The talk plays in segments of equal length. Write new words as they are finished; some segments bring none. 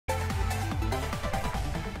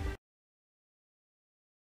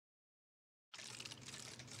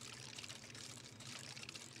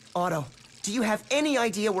Otto, do you have any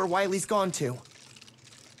idea where Wily's gone to?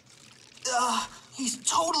 He's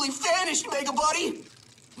totally vanished, Mega Buddy!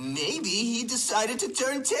 Maybe he decided to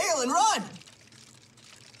turn tail and run!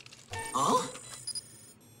 Huh?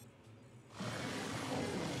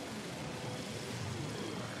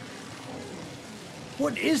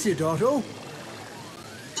 What is it, Otto?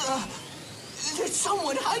 There's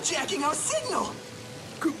someone hijacking our signal!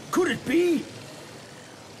 Could it be?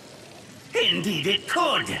 Indeed it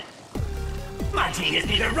could! My genius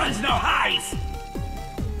neither runs nor hides!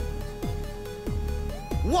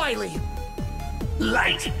 Wily!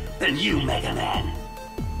 Light than you, Mega Man!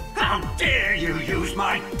 How dare you use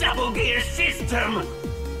my double gear system!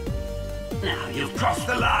 Now you've crossed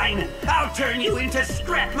the line, I'll turn you into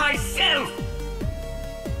scrap myself!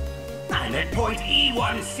 I'm at point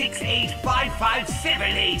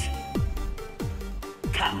E1685578.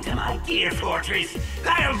 Come to my gear fortress.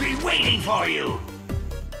 I'll be waiting for you.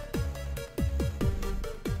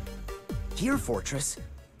 Gear Fortress?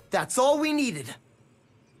 That's all we needed.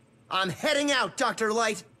 I'm heading out, Dr.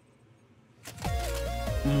 Light.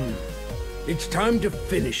 It's time to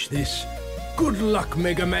finish this. Good luck,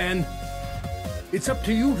 Mega Man. It's up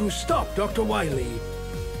to you to stop Dr. Wily.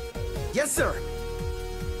 Yes, sir.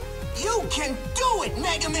 You can do it,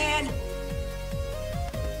 Mega Man!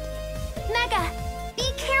 Mega, be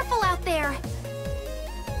careful out there.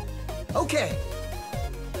 Okay,